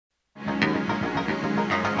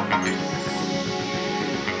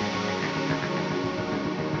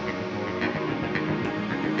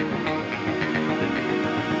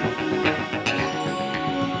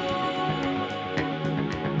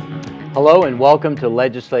Hello and welcome to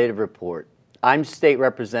Legislative Report. I'm State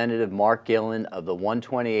Representative Mark Gillen of the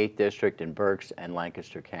 128th District in Berks and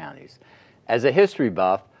Lancaster counties. As a history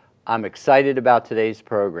buff, I'm excited about today's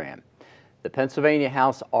program. The Pennsylvania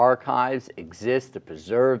House Archives exist to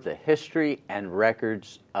preserve the history and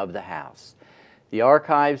records of the House. The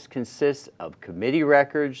archives consist of committee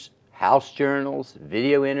records, House journals,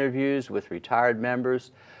 video interviews with retired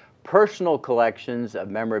members, personal collections of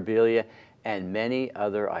memorabilia, and many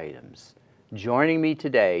other items. Joining me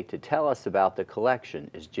today to tell us about the collection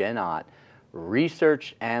is Jen Ott,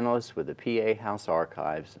 research analyst with the PA House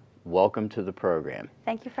Archives. Welcome to the program.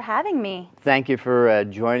 Thank you for having me. Thank you for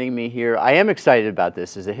joining me here. I am excited about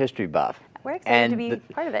this as a history buff. We're excited to be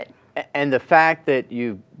part of it. And the fact that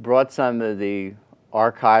you brought some of the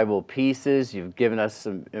archival pieces, you've given us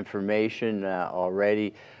some information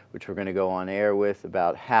already, which we're going to go on air with,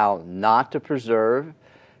 about how not to preserve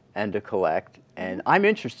and to collect. And I'm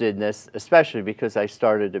interested in this, especially because I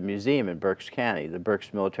started a museum in Berks County, the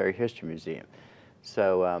Berks Military History Museum.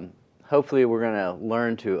 So hopefully we're going to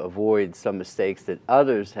learn to avoid some mistakes that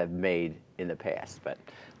others have made in the past. But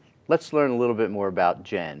let's learn a little bit more about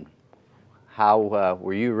Jen. How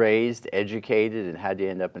were you raised, educated, and how did you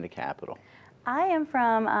end up in the Capitol? I am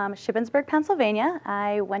from Shippensburg, Pennsylvania.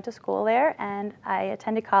 I went to school there and I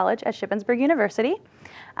attended college at Shippensburg University.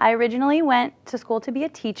 I originally went to school to be a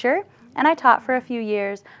teacher and I taught for a few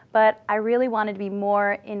years, but I really wanted to be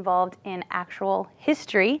more involved in actual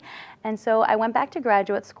history. And so I went back to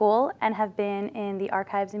graduate school and have been in the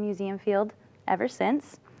archives and museum field ever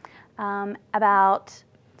since. About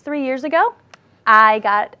 3 years ago, I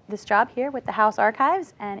got this job here with the House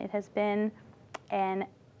Archives, and it has been an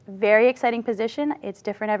very exciting position. It's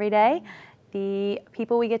different every day. The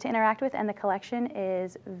people we get to interact with and the collection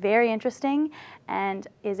is very interesting and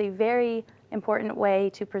is a very important way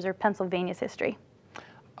to preserve Pennsylvania's history.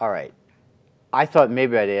 All right. I thought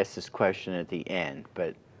maybe I'd ask this question at the end,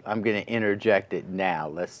 but I'm going to interject it now,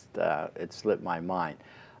 lest it slip my mind.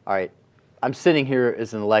 All right. I'm sitting here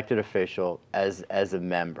as an elected official, as a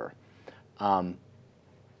member.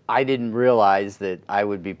 I didn't realize that I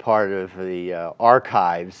would be part of the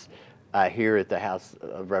archives here at the House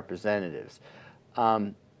of Representatives.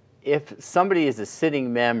 If somebody is a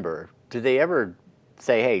sitting member, do they ever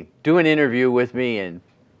say, hey, do an interview with me and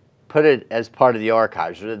put it as part of the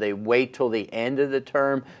archives? Or do they wait till the end of the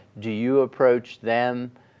term? Do you approach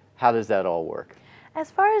them? How does that all work?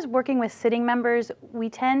 As far as working with sitting members, we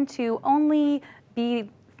tend to only be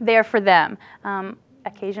there for them.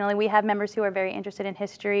 Occasionally we have members who are very interested in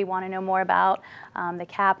history, want to know more about the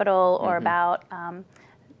Capitol or about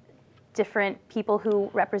different people who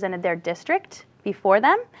represented their district before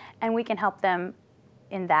them, and we can help them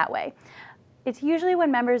in that way. It's usually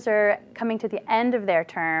when members are coming to the end of their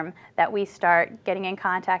term that we start getting in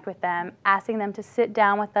contact with them, asking them to sit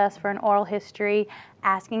down with us for an oral history,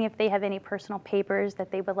 asking if they have any personal papers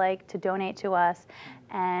that they would like to donate to us,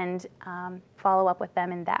 and follow up with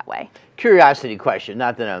them in that way. Curiosity question,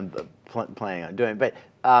 not that I'm planning on doing it, but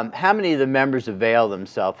how many of the members avail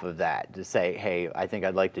themselves of that to say, hey, I think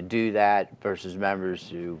I'd like to do that, versus members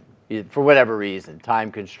who, for whatever reason,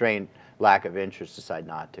 time constraint, lack of interest, decide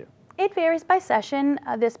not to? It varies by session.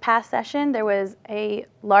 This past session, there was a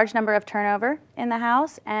large number of turnover in the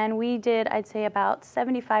House, and we did, I'd say, about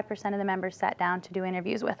 75% of the members sat down to do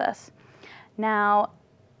interviews with us. Now,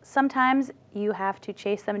 sometimes you have to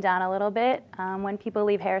chase them down a little bit. When people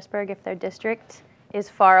leave Harrisburg, if their district is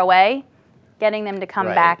far away, getting them to come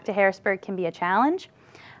back to Harrisburg can be a challenge.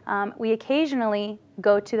 We occasionally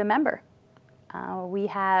go to the member. We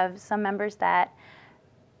have some members that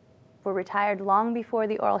were retired long before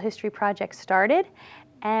the Oral History Project started,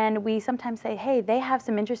 and we sometimes say, hey, they have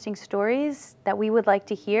some interesting stories that we would like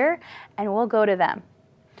to hear, and we'll go to them.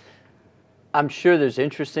 I'm sure there's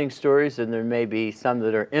interesting stories, and there may be some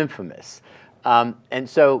that are infamous. And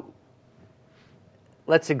so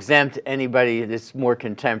let's exempt anybody that's more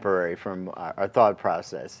contemporary from our thought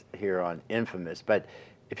process here on infamous. But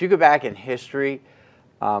if you go back in history,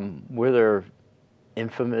 were there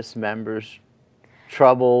infamous members,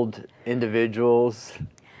 troubled individuals,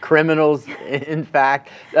 criminals, in fact?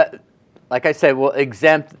 Like I said, we'll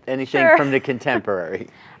exempt anything from the contemporary.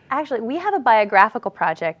 Actually, we have a biographical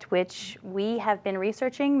project which we have been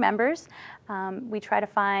researching members. We try to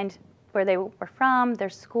find where they were from, their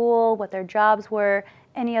school, what their jobs were,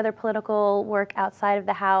 any other political work outside of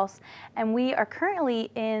the House. And we are currently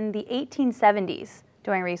in the 1870s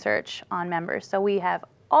doing research on members. So we have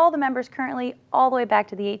all the members currently all the way back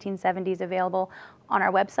to the 1870s available on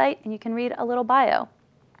our website, and you can read a little bio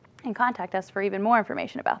and contact us for even more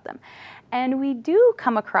information about them. And we do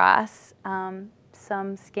come across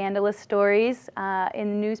some scandalous stories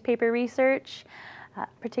in newspaper research,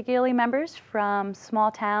 particularly members from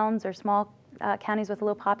small towns or small counties with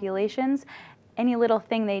low populations. Any little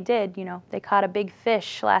thing they did, you know, they caught a big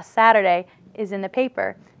fish last Saturday, is in the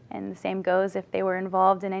paper. And the same goes if they were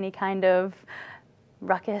involved in any kind of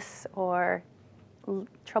ruckus or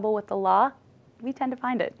trouble with the law, we tend to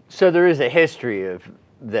find it. So there is a history of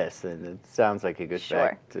this, and it sounds like it goes Sure.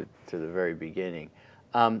 back to the very beginning.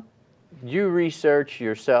 You research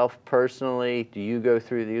yourself personally. Do you go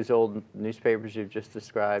through these old newspapers you've just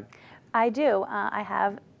described? I do. I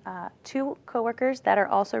have two coworkers that are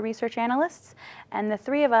also research analysts, and the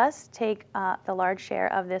three of us take the large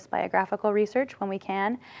share of this biographical research when we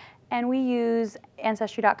can. And we use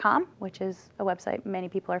Ancestry.com, which is a website many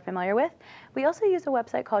people are familiar with. We also use a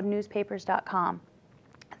website called newspapers.com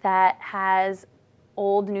that has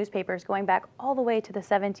old newspapers going back all the way to the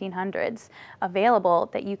 1700s available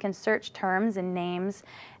that you can search terms and names,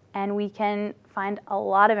 and we can find a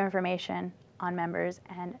lot of information on members.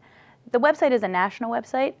 And the website is a national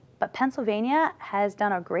website, but Pennsylvania has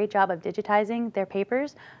done a great job of digitizing their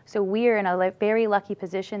papers, so we are in a very lucky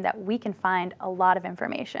position that we can find a lot of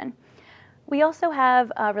information. We also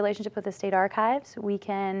have a relationship with the state archives. We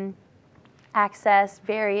can access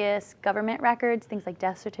various government records, things like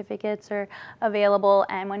death certificates are available,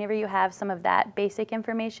 and whenever you have some of that basic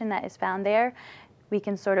information that is found there, we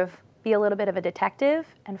can sort of be a little bit of a detective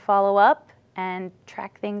and follow up and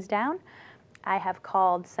track things down. I have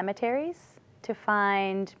called cemeteries to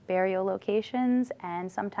find burial locations,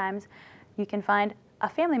 and sometimes you can find a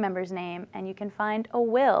family member's name, and you can find a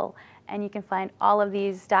will, and you can find all of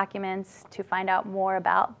these documents to find out more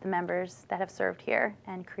about the members that have served here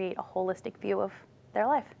and create a holistic view of their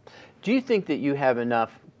life. Do you think that you have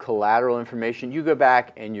enough collateral information? You go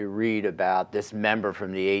back and you read about this member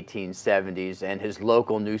from the 1870s, and his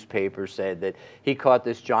local newspaper said that he caught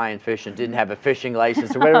this giant fish and didn't have a fishing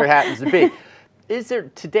license or whatever it happens to be.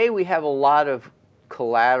 Today we have a lot of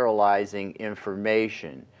collateralizing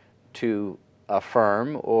information to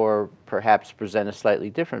affirm or perhaps present a slightly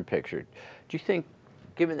different picture. Do you think,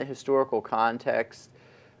 given the historical context,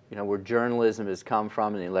 you know, where journalism has come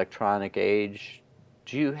from in the electronic age,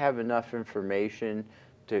 do you have enough information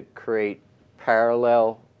to create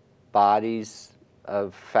parallel bodies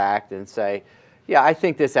of fact and say, yeah, I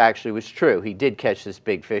think this actually was true. He did catch this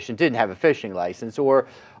big fish and didn't have a fishing license, or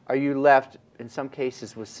are you left in some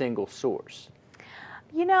cases with single source?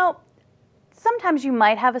 You know, sometimes you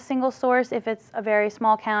might have a single source if it's a very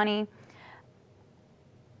small county.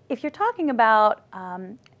 If you're talking about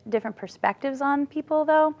different perspectives on people,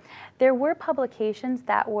 though, there were publications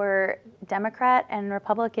that were Democrat and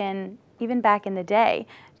Republican even back in the day.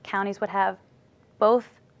 Counties would have both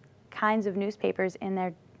kinds of newspapers in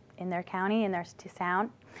their county, in their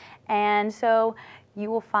town. And so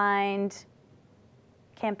you will find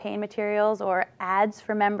campaign materials or ads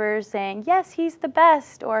for members saying, yes, he's the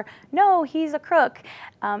best, or no, he's a crook.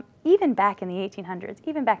 Even back in the 1800s,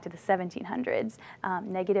 even back to the 1700s,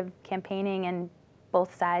 negative campaigning and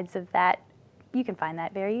both sides of that, you can find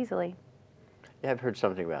that very easily. Yeah, I've heard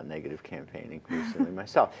something about negative campaigning recently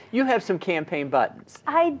myself. You have some campaign buttons.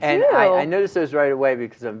 I do. And I noticed those right away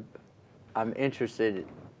because I'm interested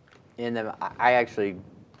in them. I actually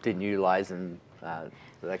didn't utilize them that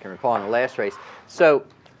I can recall in the last race. So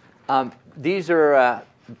these are,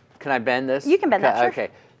 can I bend this? You can bend that, sure. Okay.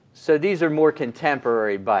 So these are more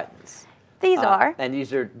contemporary buttons. These are. And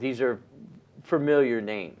these are familiar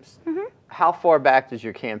names. Mm-hmm. How far back does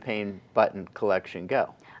your campaign button collection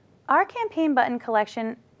go? Our campaign button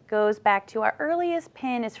collection goes back to our earliest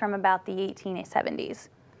pin is from about the 1870s.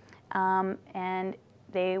 And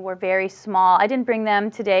they were very small. I didn't bring them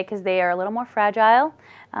today because they are a little more fragile.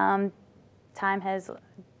 Time has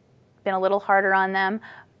been a little harder on them,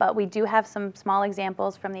 but we do have some small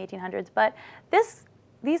examples from the 1800s. But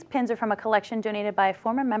these pins are from a collection donated by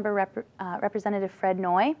former member Representative Fred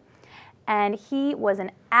Noy, and he was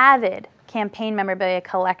an avid campaign memorabilia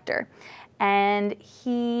collector, and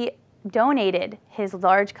he donated his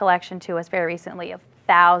large collection to us very recently of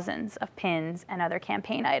thousands of pins and other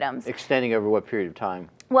campaign items. Extending over what period of time?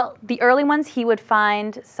 Well, the early ones he would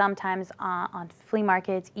find sometimes on flea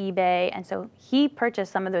markets, eBay, and so he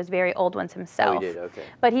purchased some of those very old ones himself. Oh, he did, okay.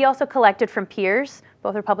 But he also collected from peers,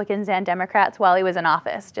 both Republicans and Democrats, while he was in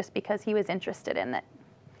office, just because he was interested in it.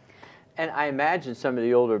 And I imagine some of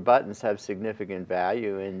the older buttons have significant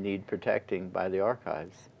value and need protecting by the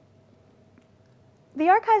archives. The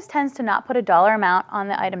archives tends to not put a dollar amount on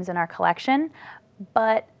the items in our collection,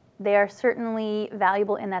 but they are certainly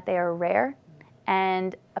valuable in that they are rare.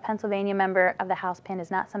 And a Pennsylvania member of the house pin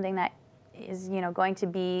is not something that is, going to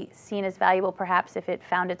be seen as valuable perhaps if it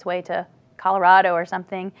found its way to Colorado or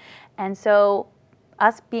something. And so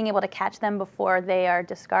us being able to catch them before they are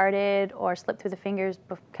discarded or slip through the fingers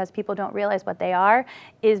because people don't realize what they are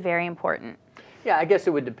is very important. Yeah, I guess it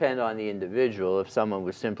would depend on the individual. If someone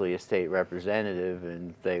was simply a state representative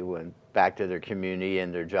and they went back to their community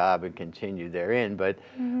and their job and continued therein, but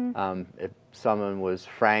if someone was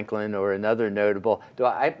Franklin or another notable,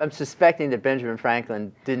 I'm suspecting that Benjamin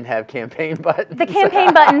Franklin didn't have campaign buttons. The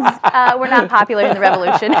campaign buttons were not popular in the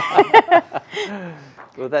Revolution.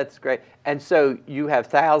 Well, that's great. And so you have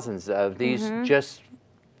thousands of these just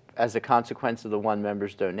as a consequence of the one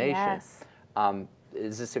member's donation. Yes.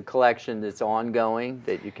 Is this a collection that's ongoing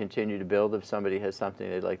that you continue to build if somebody has something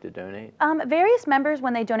they'd like to donate? Various members,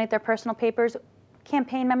 when they donate their personal papers,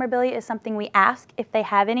 campaign memorabilia is something we ask if they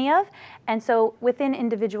have any of. And so within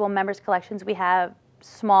individual members' collections, we have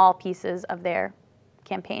small pieces of their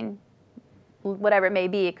campaign, whatever it may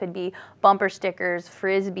be. It could be bumper stickers,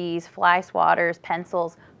 frisbees, fly swatters,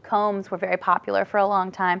 pencils, combs were very popular for a long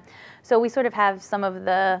time. So we sort of have some of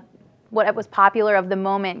what was popular of the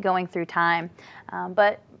moment going through time.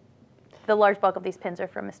 But the large bulk of these pins are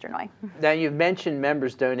from Mr. Noy. Now, you've mentioned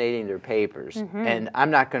members donating their papers, and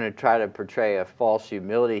I'm not going to try to portray a false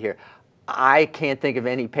humility here. I can't think of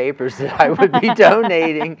any papers that I would be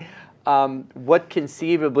donating. What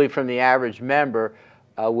conceivably from the average member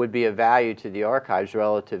would be of value to the archives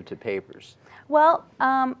relative to papers? Well,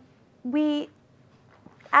 we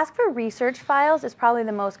ask for research files is probably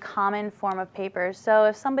the most common form of papers. So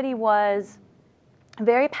if somebody was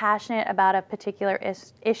very passionate about a particular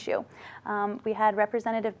issue. We had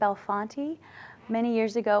Representative Belfanti many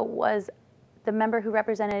years ago was the member who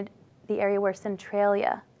represented the area where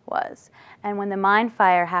Centralia was. And when the mine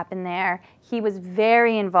fire happened there, he was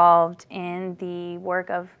very involved in the work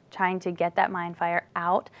of trying to get that mine fire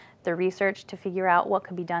out, the research to figure out what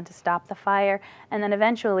could be done to stop the fire, and then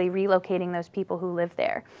eventually relocating those people who lived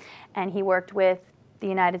there. And he worked with the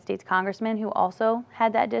United States Congressman who also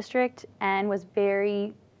had that district and was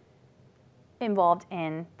very involved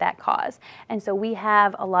in that cause. And so we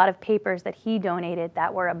have a lot of papers that he donated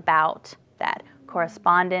that were about that,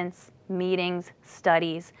 correspondence, meetings,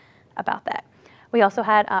 studies about that. We also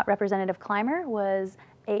had Representative Clymer was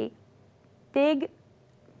a big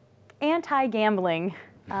anti-gambling.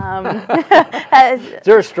 Is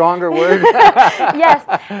there a stronger word? Yes,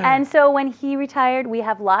 and so when he retired, we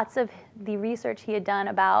have lots of the research he had done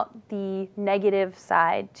about the negative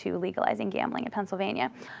side to legalizing gambling in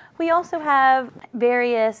Pennsylvania. We also have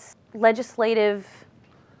various legislative,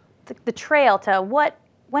 the trail to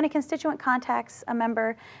when a constituent contacts a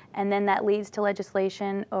member and then that leads to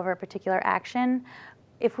legislation over a particular action,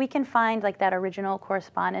 if we can find like that original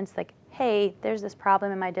correspondence, like, hey, there's this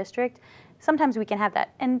problem in my district, sometimes we can have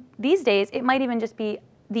that. And these days, it might even just be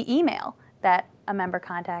the email that a member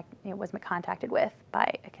was contacted with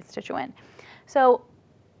by a constituent. So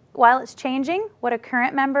while it's changing what a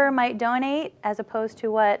current member might donate as opposed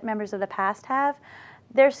to what members of the past have,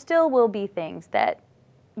 there still will be things that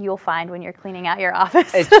you'll find when you're cleaning out your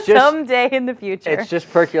office someday in the future. It's just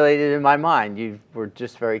percolated in my mind. You were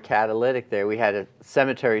just very catalytic there. We had a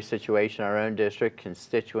cemetery situation in our own district.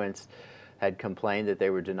 Constituents had complained that they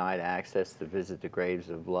were denied access to visit the graves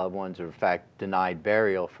of loved ones, or in fact denied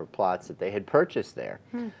burial for plots that they had purchased there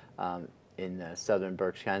in southern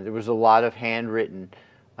Berks County. There was a lot of handwritten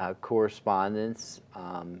correspondence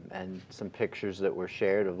and some pictures that were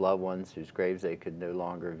shared of loved ones whose graves they could no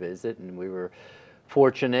longer visit, and we were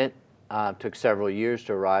fortunate. Took several years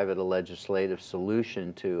to arrive at a legislative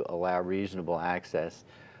solution to allow reasonable access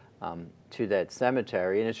to that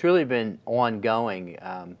cemetery, and it's really been ongoing.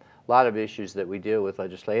 A lot of issues that we deal with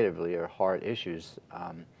legislatively are hard issues.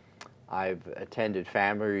 I've attended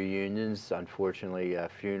family reunions, unfortunately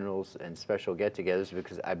funerals and special get-togethers,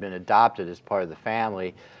 because I've been adopted as part of the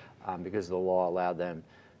family because the law allowed them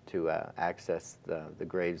to access the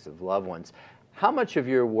graves of loved ones. How much of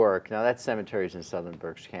your work, now that cemetery is in southern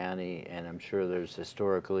Berks County, and I'm sure there's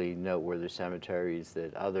historically noteworthy cemeteries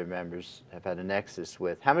that other members have had a nexus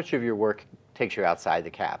with, how much of your work takes you outside the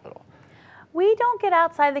Capitol? We don't get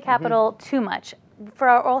outside the Capitol too much. For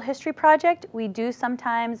our oral history project, we do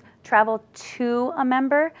sometimes travel to a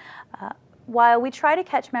member. While we try to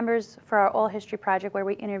catch members for our oral history project where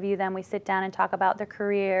we interview them, we sit down and talk about their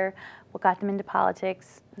career, what got them into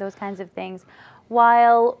politics, those kinds of things.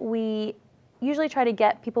 While we usually try to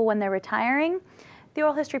get people when they're retiring, the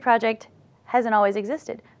oral history project hasn't always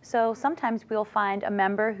existed. So sometimes we'll find a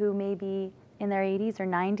member who may be in their 80s or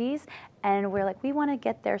 90s, and we're like, we want to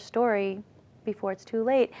get their story before it's too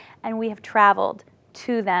late. And we have traveled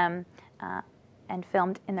to them and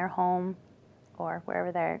filmed in their home or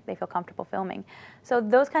wherever they feel comfortable filming. So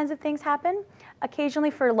those kinds of things happen.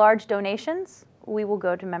 Occasionally for large donations, we will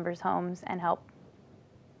go to members' homes and help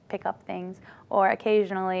pick up things, or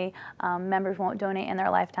occasionally members won't donate in their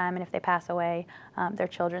lifetime, and if they pass away, their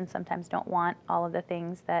children sometimes don't want all of the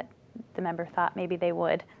things that the member thought maybe they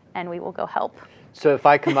would, and we will go help. So if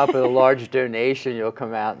I come up with a large donation, you'll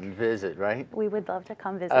come out and visit, right? We would love to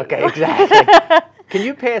come visit Okay, you. exactly. Can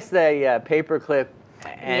you pass the paper clip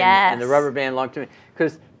and, Yes. and the rubber band along to me?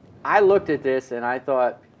 Because I looked at this and I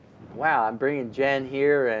thought, wow, I'm bringing Jen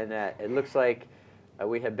here, and it looks like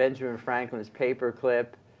we have Benjamin Franklin's paper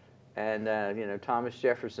clip and you know, Thomas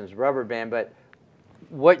Jefferson's rubber band, but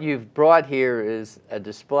what you've brought here is a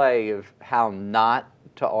display of how not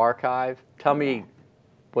to archive. Tell me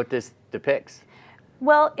what this depicts.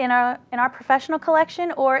 Well, in our professional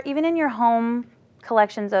collection, or even in your home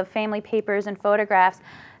collections of family papers and photographs,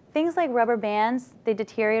 things like rubber bands, they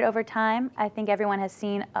deteriorate over time. I think everyone has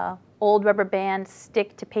seen an old rubber band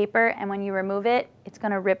stick to paper, and when you remove it, it's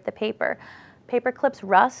going to rip the paper. Paper clips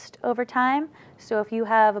rust over time, so if you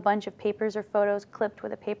have a bunch of papers or photos clipped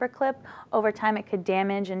with a paper clip, over time it could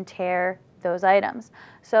damage and tear those items.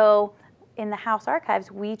 So in the house archives,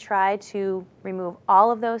 we try to remove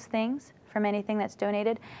all of those things from anything that's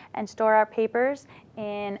donated and store our papers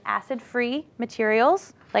in acid-free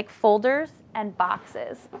materials like folders and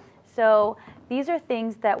boxes. So these are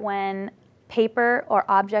things that when paper or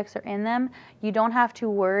objects are in them, you don't have to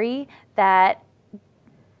worry that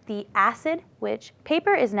the acid, which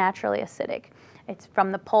paper is naturally acidic. It's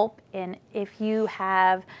from the pulp, and if you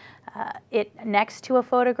have it next to a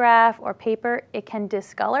photograph or paper, it can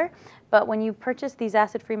discolor. But when you purchase these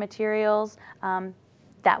acid-free materials,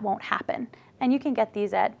 that won't happen. And you can get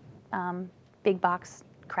these at big box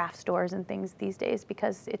craft stores and things these days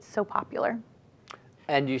because it's so popular.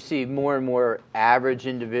 And you see more and more average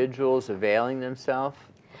individuals availing themselves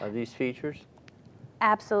of these features?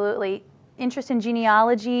 Absolutely. Interest in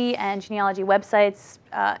genealogy and genealogy websites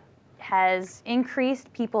has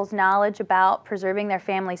increased people's knowledge about preserving their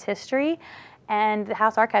family's history, and the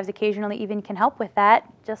House Archives occasionally even can help with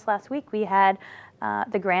that. Just last week we had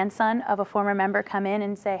the grandson of a former member come in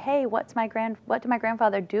and say, hey, what did my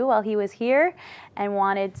grandfather do while he was here, and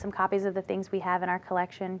wanted some copies of the things we have in our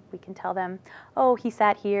collection. We can tell them, oh, he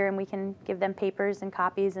sat here, and we can give them papers and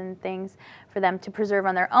copies and things for them to preserve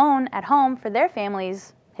on their own at home for their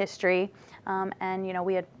family's history. And you know,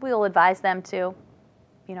 we'll advise them to,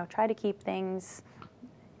 you know, try to keep things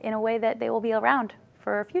in a way that they will be around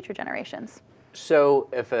for future generations. So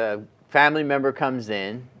if a family member comes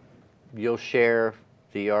in, you'll share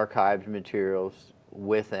the archived materials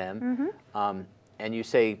with them. Mm-hmm. And you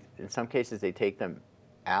say in some cases they take them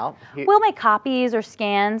out? We'll make copies or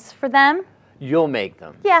scans for them. You'll make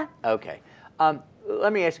them? Yeah. Okay.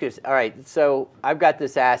 Let me ask you this. All right, so I've got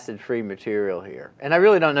this acid-free material here, and I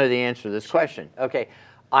really don't know the answer to this question. Okay,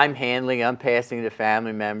 I'm passing it to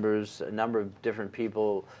family members. A number of different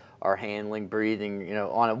people are handling, breathing, you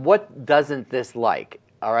know, on it. What doesn't this like?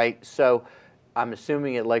 All right, so I'm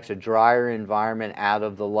assuming it likes a drier environment out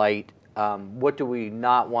of the light. What do we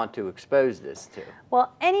not want to expose this to?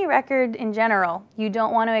 Well, any record in general, you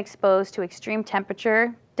don't want to expose to extreme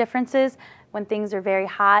temperature differences. When things are very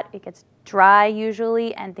hot, it gets dry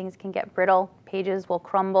usually, and things can get brittle. Pages will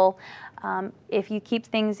crumble. If you keep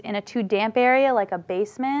things in a too damp area, like a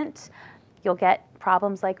basement, you'll get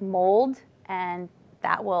problems like mold, and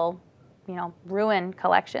that will, you know, ruin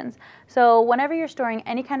collections. So whenever you're storing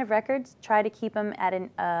any kind of records, try to keep them at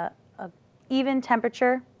an even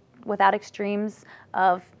temperature without extremes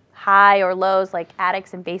of high or lows like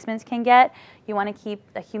attics and basements can get. You want to keep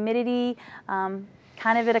the humidity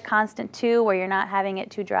kind of at a constant 2, where you're not having it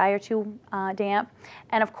too dry or too damp.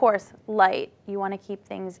 And of course, light. You want to keep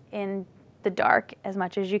things in the dark as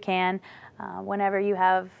much as you can. Whenever you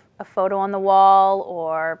have a photo on the wall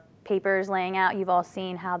or papers laying out, you've all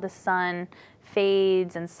seen how the sun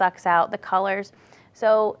fades and sucks out the colors.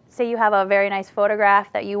 So say you have a very nice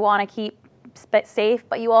photograph that you want to keep safe,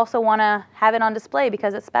 but you also want to have it on display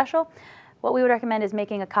because it's special. What we would recommend is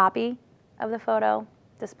making a copy of the photo,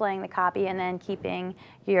 displaying the copy, and then keeping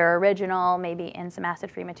your original maybe in some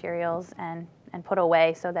acid-free materials and put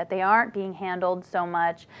away so that they aren't being handled so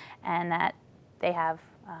much and that they have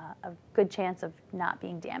a good chance of not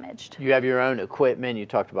being damaged. You have your own equipment. You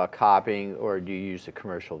talked about copying, or do you use a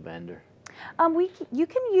commercial vendor? You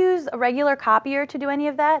can use a regular copier to do any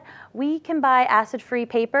of that. We can buy acid-free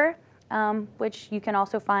paper, which you can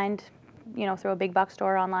also find, you know, through a big box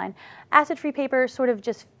store online. Acid-free paper sort of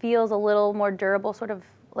just feels a little more durable, sort of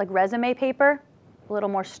like resume paper, a little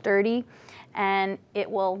more sturdy, and it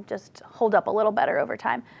will just hold up a little better over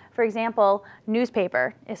time. For example,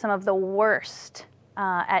 newspaper is some of the worst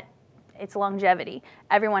at its longevity.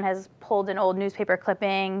 Everyone has pulled an old newspaper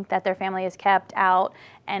clipping that their family has kept out,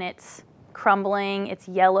 and it's crumbling, it's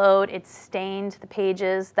yellowed, it's stained the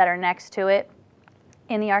pages that are next to it.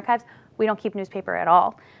 In the archives, we don't keep newspaper at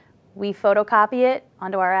all. We photocopy it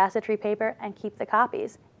onto our acid-free paper and keep the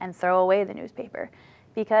copies and throw away the newspaper,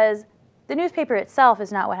 because the newspaper itself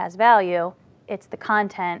is not what has value, it's the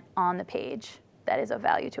content on the page that is of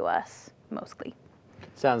value to us, mostly.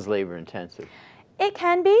 Sounds labor intensive. It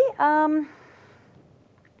can be.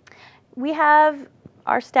 We have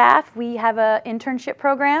our staff, we have an internship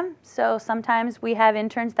program, so sometimes we have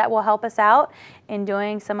interns that will help us out in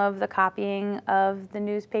doing some of the copying of the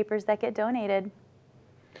newspapers that get donated.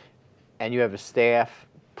 And you have a staff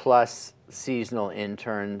plus seasonal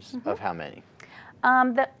interns of how many?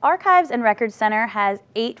 The Archives and Records Center has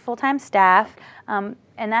 8 full-time staff, and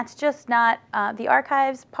that's just not the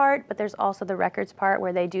archives part, but there's also the records part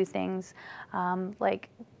where they do things like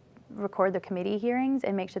record the committee hearings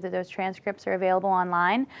and make sure that those transcripts are available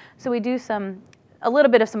online. So we do a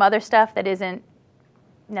little bit of some other stuff that isn't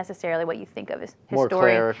necessarily what you think of as More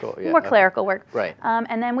clerical, yeah. More clerical work. Right.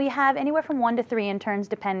 And then we have anywhere from 1 to 3 interns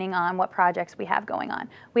depending on what projects we have going on.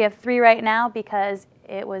 We have 3 right now because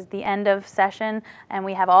it was the end of session and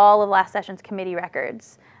we have all of last session's committee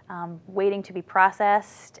records waiting to be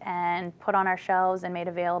processed and put on our shelves and made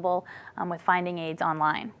available with finding aids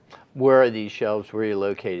online. Where are these shelves? Where are you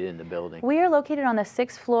located in the building? We are located on the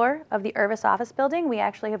 6th floor of the Irvis office building. We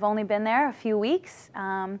actually have only been there a few weeks.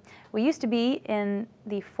 We used to be in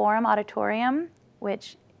the Forum Auditorium,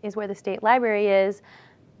 which is where the State Library is.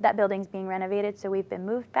 That building's being renovated, so we've been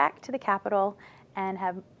moved back to the Capitol and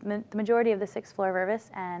have the majority of the 6th floor of Irvis,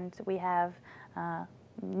 and we have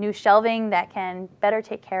new shelving that can better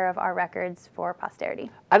take care of our records for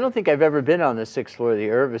posterity. I don't think I've ever been on the 6th floor of the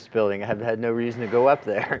Irvis building. I have had no reason to go up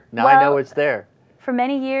there. Now Well, I know it's there. For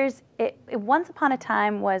many years, it once upon a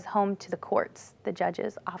time was home to the courts. The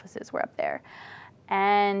judges' offices were up there.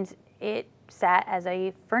 And it sat as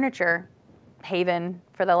a furniture haven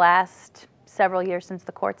for the last several years since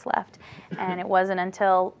the courts left. And it wasn't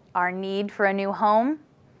until our need for a new home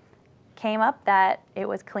came up that it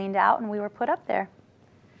was cleaned out and we were put up there.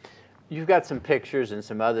 You've got some pictures and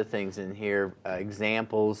some other things in here,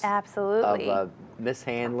 examples Absolutely. of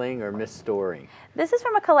mishandling or misstoring. This is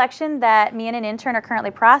from a collection that me and an intern are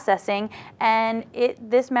currently processing, and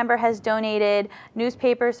this member has donated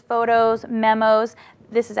newspapers, photos, memos.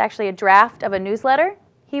 This is actually a draft of a newsletter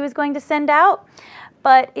he was going to send out,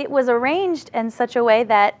 but it was arranged in such a way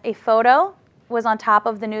that a photo was on top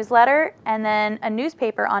of the newsletter and then a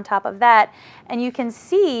newspaper on top of that, and you can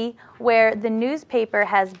see where the newspaper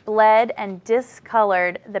has bled and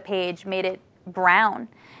discolored the page, made it brown,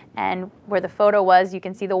 and where the photo was, you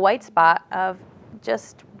can see the white spot of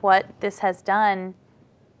just what this has done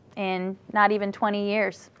in not even 20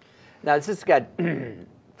 years. Now this has got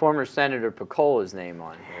former Senator Piccola's name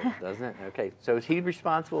on here, doesn't it? Okay, so is he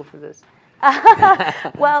responsible for this?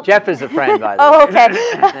 Well, Jeff is a friend, by the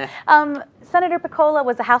way. Oh, okay. Senator Piccola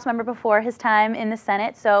was a House member before his time in the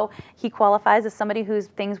Senate, so he qualifies as somebody whose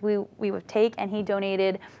things we would take, and he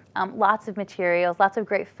donated lots of materials, lots of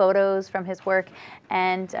great photos from his work,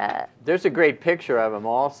 and there's a great picture of him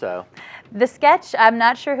also. The sketch, I'm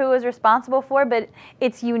not sure who was responsible for, but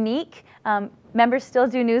it's unique. Members still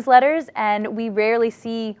do newsletters, and we rarely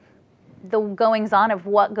see the goings-on of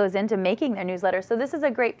what goes into making their newsletter. So this is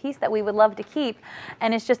a great piece that we would love to keep,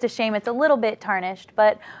 and it's just a shame it's a little bit tarnished,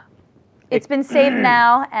 but it's been saved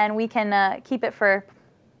now, and we can keep it for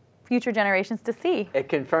future generations to see. It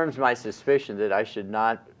confirms my suspicion that I should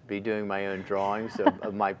not be doing my own drawings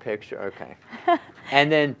of my picture. Okay.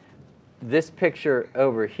 And then this picture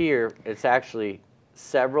over here, it's actually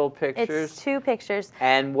several pictures. It's 2 pictures.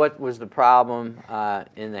 And what was the problem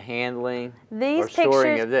in the handling or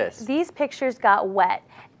storing of this? These pictures got wet,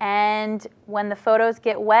 and when the photos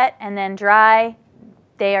get wet and then dry,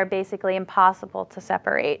 they are basically impossible to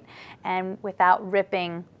separate, and without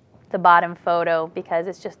ripping the bottom photo, because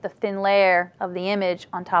it's just the thin layer of the image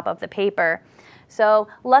on top of the paper. So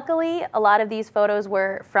luckily, a lot of these photos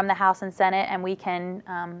were from the House and Senate, and we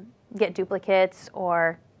can get duplicates,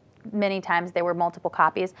 or many times they were multiple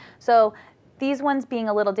copies. So these ones being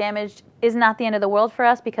a little damaged is not the end of the world for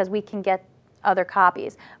us, because we can get other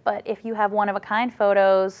copies. But if you have one-of-a-kind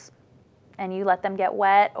photos and you let them get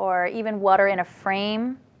wet, or even water in a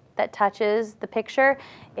frame that touches the picture,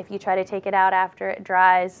 if you try to take it out after it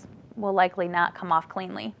dries, will likely not come off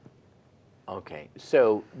cleanly. Okay,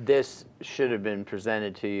 so this should have been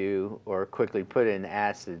presented to you or quickly put in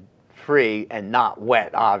acid-free and not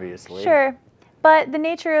wet, obviously. Sure. But the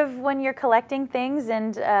nature of when you're collecting things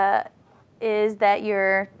and is that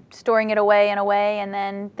you're storing it away and away, and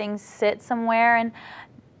then things sit somewhere, and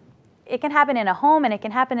it can happen in a home, and it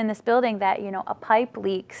can happen in this building that, you know, a pipe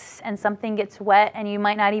leaks and something gets wet and you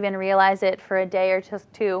might not even realize it for a day or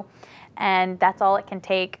just two, and that's all it can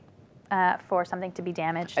take for something to be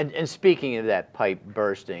damaged. And speaking of that pipe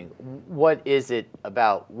bursting, what is it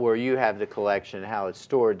about where you have the collection, how it's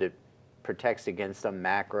stored, that protects against some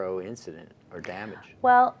macro incident or damage?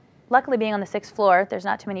 Well, luckily being on the 6th floor, there's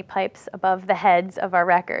not too many pipes above the heads of our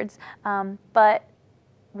records. But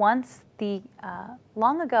once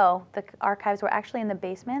long ago, the archives were actually in the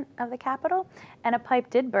basement of the Capitol, and a pipe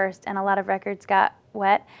did burst and a lot of records got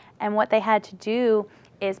wet. And what they had to do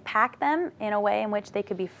is pack them in a way in which they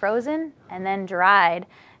could be frozen and then dried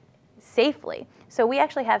safely. So we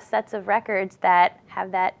actually have sets of records that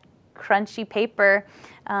have that crunchy paper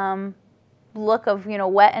look of, you know,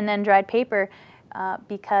 wet and then dried paper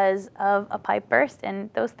because of a pipe burst,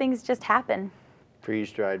 and those things just happen.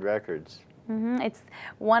 Freeze-dried records. It's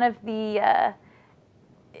one of the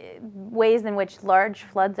ways in which large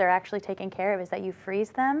floods are actually taken care of, is that you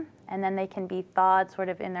freeze them and then they can be thawed sort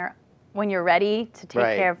of in their, when you're ready to take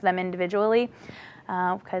Right. care of them individually.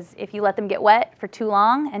 Because if you let them get wet for too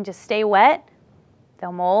long and just stay wet,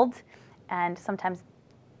 they'll mold, and sometimes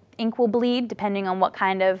ink will bleed depending on what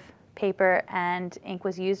kind of paper and ink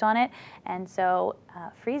was used on it. And so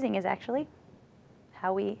freezing is actually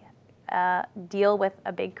how we deal with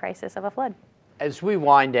a big crisis of a flood. As we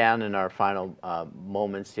wind down in our final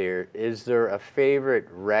moments here, is there a favorite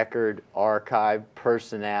record, archive,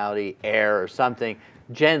 personality, or something?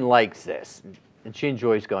 Jen likes this, and she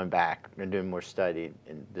enjoys going back and doing more study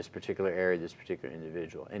in this particular area, this particular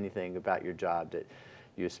individual. Anything about your job that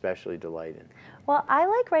you especially delight in? Well, I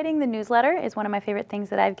like writing the newsletter. Is one of my favorite things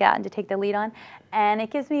that I've gotten to take the lead on, and it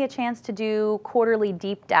gives me a chance to do quarterly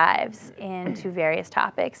deep dives into various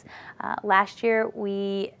topics. Last year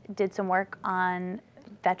we did some work on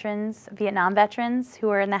veterans, Vietnam veterans who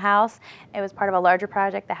were in the House. It was part of a larger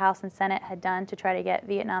project the House and Senate had done to try to get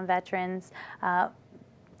Vietnam veterans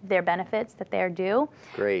their benefits that they're due.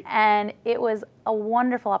 Great. And it was a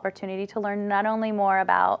wonderful opportunity to learn not only more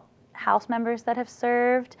about House members that have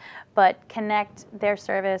served, but connect their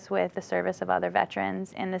service with the service of other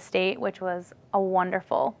veterans in the state, which was a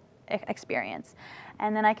wonderful experience.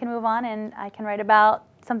 And then I can move on and I can write about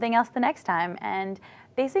something else the next time. And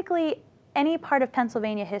basically, any part of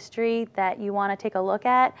Pennsylvania history that you want to take a look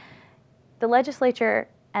at, the legislature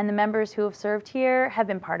and the members who have served here have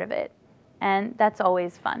been part of it. And that's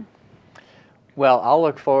always fun. Well, I'll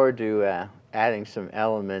look forward to adding some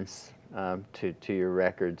elements to your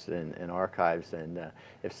records and archives, and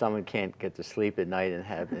if someone can't get to sleep at night and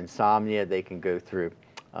have insomnia, they can go through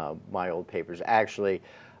my old papers. Actually,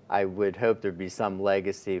 I would hope there'd be some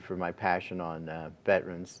legacy for my passion on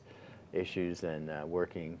veterans issues and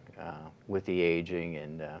working with the aging,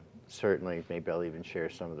 and certainly maybe I'll even share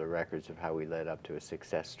some of the records of how we led up to a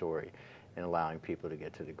success story in allowing people to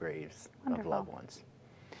get to the graves of loved ones.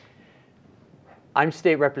 I'm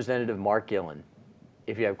State Representative Mark Gillen.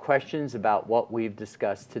 If you have questions about what we've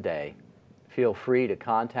discussed today, feel free to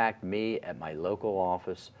contact me at my local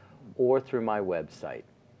office or through my website.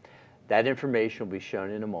 That information will be shown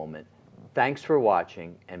in a moment. Thanks for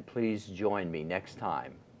watching, and please join me next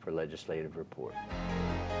time for Legislative Report.